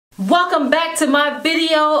Welcome back to my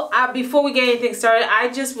video. Before we get anything started, I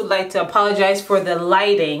just would like to apologize for the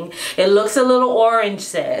lighting. It looks a little orange,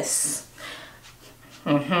 sis.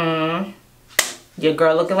 Your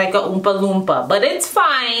girl looking like a Oompa Loompa, but it's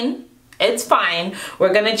fine. It's fine.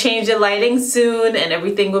 We're gonna change the lighting soon and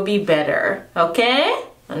everything will be better. Okay?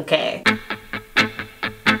 Okay.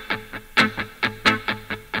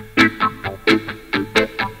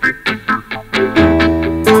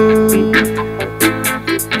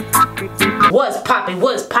 What's poppin',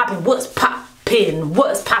 what's poppin', what's poppin',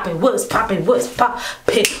 what's poppin', what's poppin', what's poppin',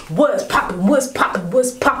 what's poppin', what's poppin',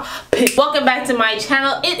 what's poppin'. Welcome back to my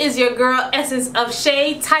channel. It is your girl,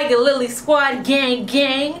 Essenceofshay, Tiger Lily Squad,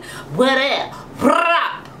 gang. What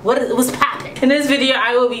up? What's poppin'? In this video,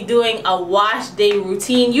 I will be doing a wash day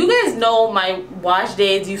routine. You guys know my wash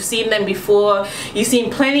days. You've seen them before. You've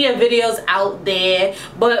seen plenty of videos out there,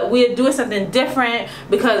 but we're doing something different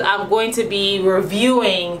because I'm going to be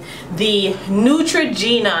reviewing the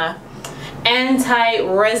Neutrogena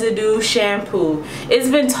anti-residue shampoo. It's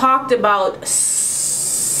been talked about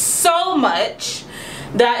so much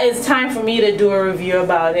that it's time for me to do a review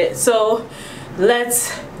about it. So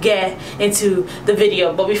let's get into the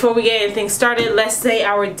video. But before we get anything started, let's say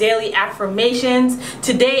our daily affirmations.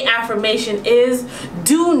 Today's affirmation is: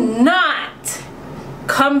 do not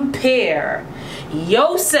compare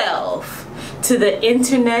yourself to the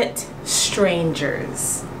internet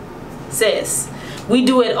strangers. Sis, we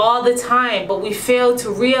do it all the time, but we fail to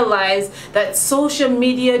realize that social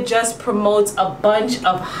media just promotes a bunch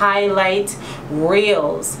of highlight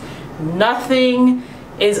reels. Nothing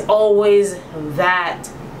is always that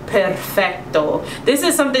perfecto. This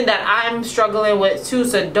is something that I'm struggling with too,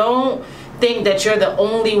 so don't think that you're the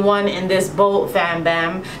only one in this boat, fam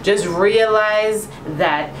bam. Just realize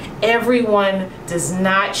that everyone does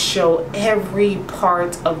not show every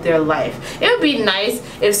part of their life. It would be nice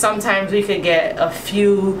if sometimes we could get a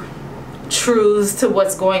few truths to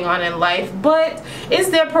what's going on in life, but it's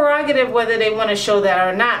their prerogative whether they want to show that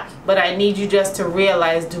or not. But I need you just to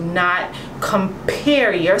realize, do not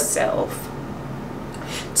compare yourself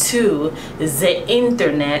to the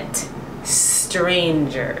internet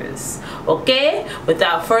strangers. Okay,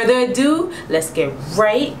 without further ado, let's get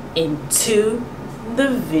right into the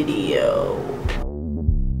video.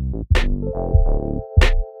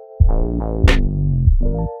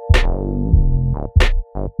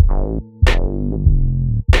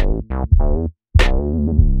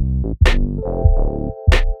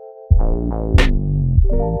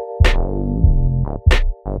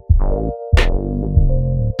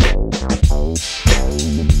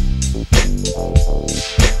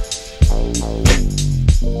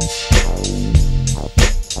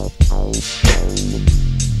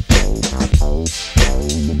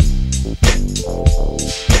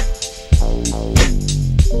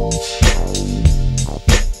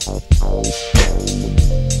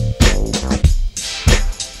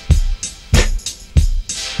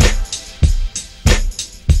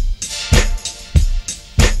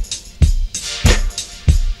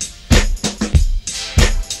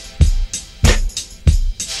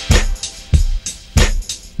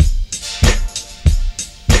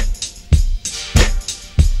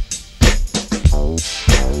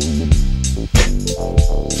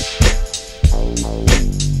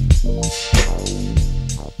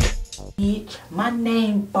 My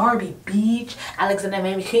name Barbie, bitch. Alexander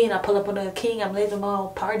made me queen. I pull up on the king. I'm leaving them all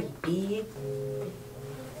party, bitch.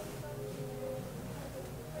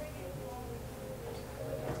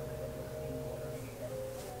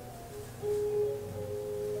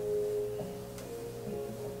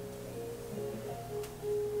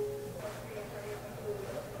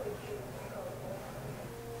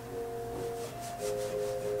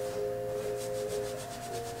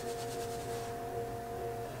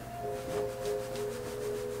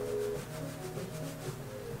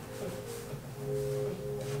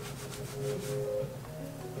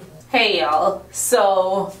 Hey y'all,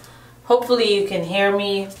 so hopefully you can hear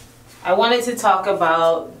me. I wanted to talk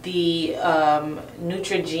about the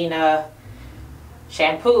Neutrogena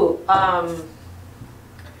shampoo.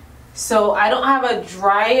 So I don't have a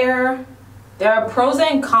dryer. There are pros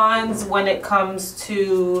and cons when it comes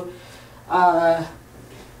to air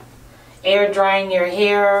drying your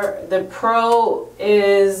hair. The pro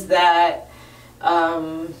is that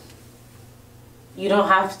you don't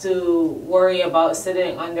have to worry about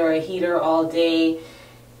sitting under a heater all day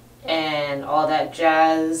and all that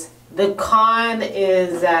jazz. The con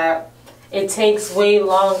is that it takes way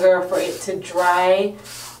longer for it to dry.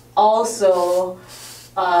 Also,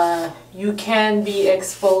 you can be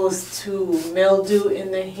exposed to mildew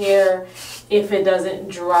in the hair if it doesn't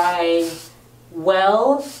dry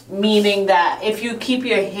well, meaning that if you keep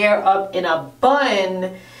your hair up in a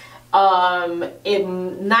bun, 9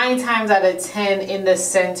 times out of 10 in the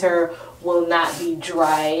center will not be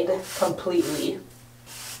dried completely.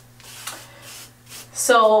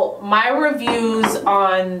 So my reviews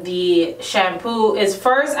on the shampoo is,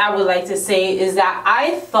 first I would like to say is that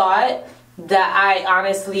I thought that I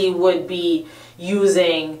honestly would be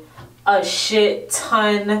using a shit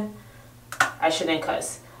ton, I shouldn't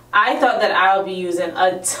cuss, I thought that I would be using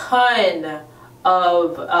a ton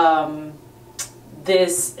of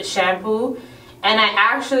this shampoo, and I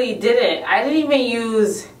actually didn't. I didn't even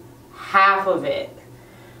use half of it.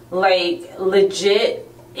 Like legit,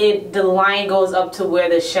 the line goes up to where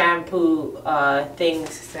the shampoo thing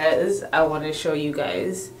says. I want to show you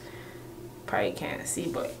guys. Probably can't see,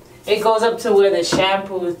 but it goes up to where the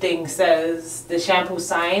shampoo thing says, the shampoo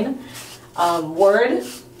sign word.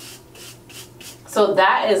 So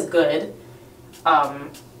that is good.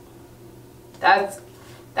 That's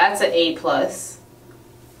an A+.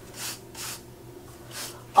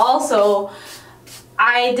 Also,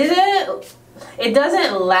 it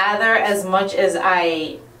doesn't lather as much as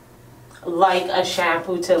I like a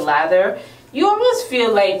shampoo to lather. You almost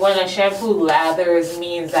feel like when a shampoo lathers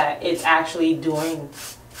means that it's actually doing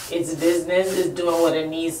its business, is doing what it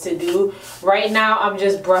needs to do. Right now I'm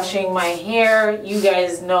just brushing my hair. You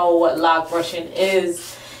guys know what lock brushing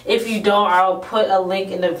is. If you don't, I'll put a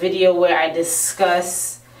link in the video where I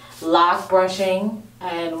discuss lock brushing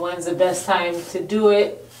and when's the best time to do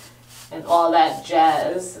it and all that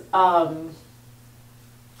jazz.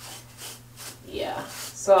 Yeah,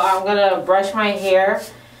 so I'm gonna brush my hair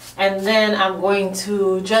and then I'm going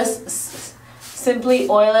to just simply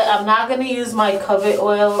oil it. I'm not gonna use my covet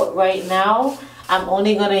oil right now. I'm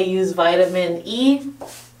only gonna use vitamin E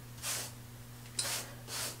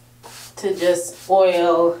to just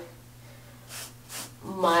oil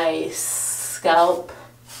my scalp.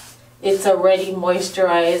 It's already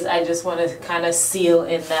moisturized. I just want to kind of seal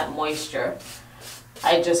in that moisture.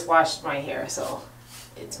 I just washed my hair, so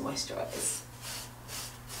it's moisturized.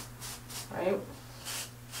 Right?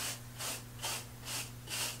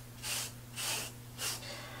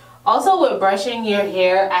 Also, with brushing your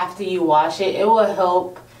hair after you wash it, it will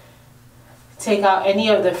help take out any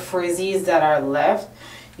of the frizzies that are left.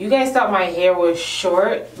 You guys thought my hair was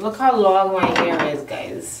short. Look how long my hair is,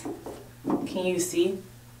 guys. Can you see?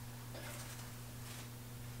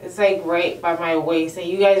 It's like right by my waist. And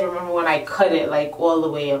you guys remember when I cut it like all the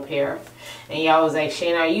way up here. And y'all was like,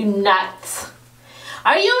 Shane, are you nuts?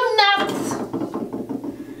 Are you nuts?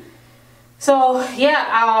 So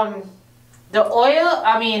yeah,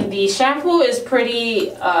 the shampoo is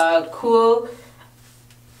pretty cool.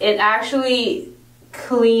 It actually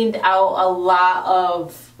cleaned out a lot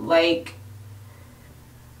of like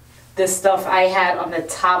the stuff I had on the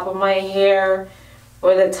top of my hair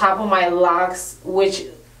or the top of my locks, which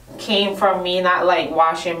came from me not like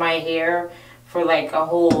washing my hair for like a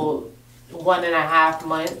whole 1.5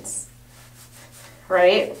 months,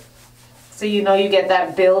 right? So you know you get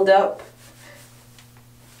that buildup.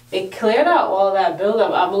 It cleared out all that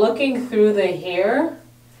buildup. I'm looking through the hair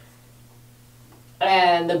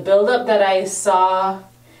and the buildup that I saw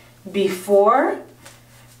before,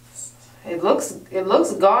 it looks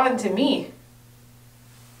gone to me.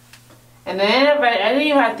 And then I didn't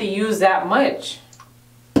even have to use that much.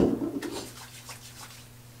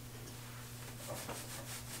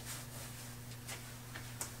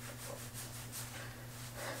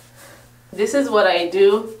 This is what I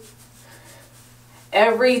do.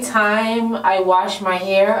 Every time I wash my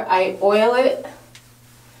hair, I oil it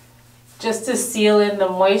just to seal in the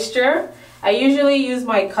moisture. I usually use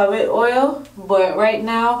my covet oil, but right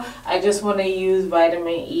now I just want to use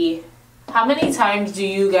vitamin E. How many times do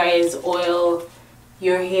you guys oil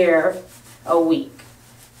your hair a week?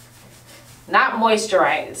 Not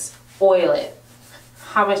moisturize, oil it.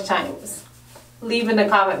 How much times? Leave in the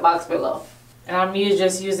comment box below. And I'm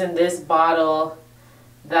just using this bottle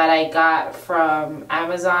that I got from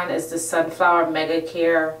Amazon. It's the Sunflower Mega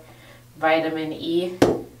Care Vitamin E.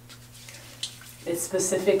 It's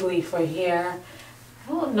specifically for hair. I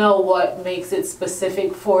don't know what makes it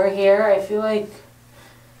specific for hair. I feel like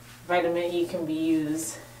vitamin E can be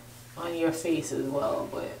used on your face as well,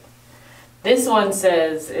 but this one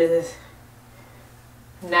says is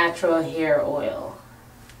natural hair oil.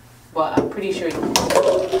 But I'm pretty sure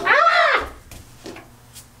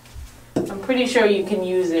I'm pretty sure you can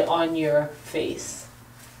use it on your face.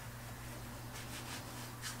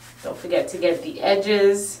 Don't forget to get the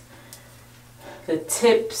edges, the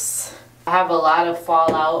tips. I have a lot of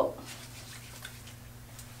fallout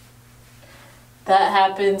That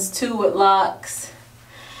happens too with Locs.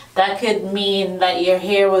 That could mean that your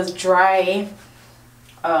hair was dry.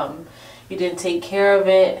 You didn't take care of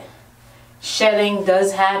it. Shedding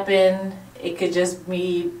does happen. It could just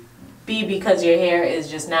be because your hair is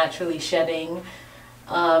just naturally shedding.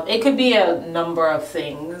 It could be a number of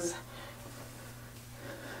things.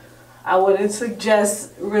 I wouldn't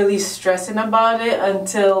suggest really stressing about it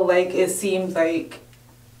until like it seems like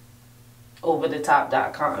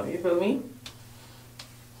overthetop.com, you feel me?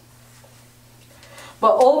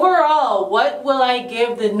 But overall, what will I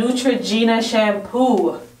give the Neutrogena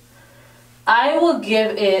shampoo? I will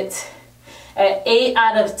give it an 8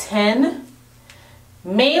 out of 10.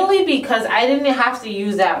 Mainly because I didn't have to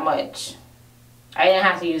use that much. I didn't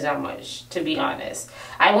have to use that much, to be honest.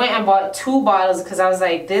 I went and bought 2 bottles because I was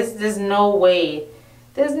like, there's no way.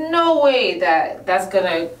 There's no way that's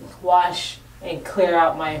gonna wash and clear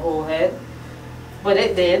out my whole head. But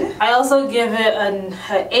it did. I also give it an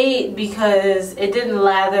 8 because it didn't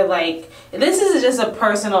lather like... This is just a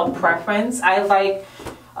personal preference. I like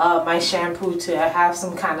my shampoo to have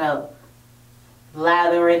some kind of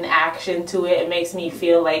lathering action to it. It makes me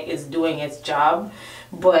feel like it's doing its job.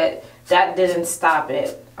 But that didn't stop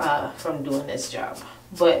it from doing its job.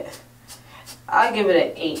 But I'll give it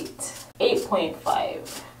an 8.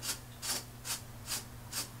 8.5.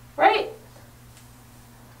 Right?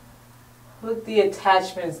 Look, the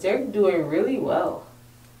attachments, they're doing really well.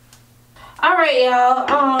 Alright, y'all.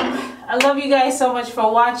 I love you guys so much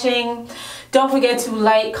for watching. Don't forget to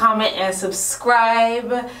like, comment, and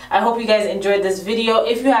subscribe. I hope you guys enjoyed this video.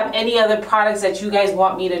 If you have any other products that you guys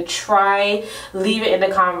want me to try, leave it in the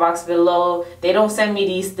comment box below. They don't send me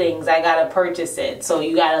these things. I gotta purchase it. So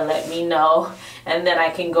you gotta let me know. And then I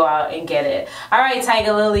can go out and get it. Alright,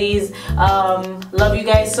 Tiger Lilies. Love you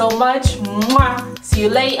guys so much. Mwah. See you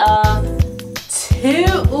later.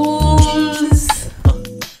 Toodles.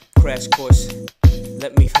 Crash course.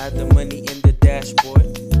 Let me hide the money in the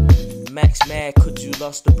dashboard. Max mad, could you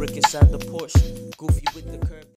lost the brick inside the Porsche? Goofy with the curb.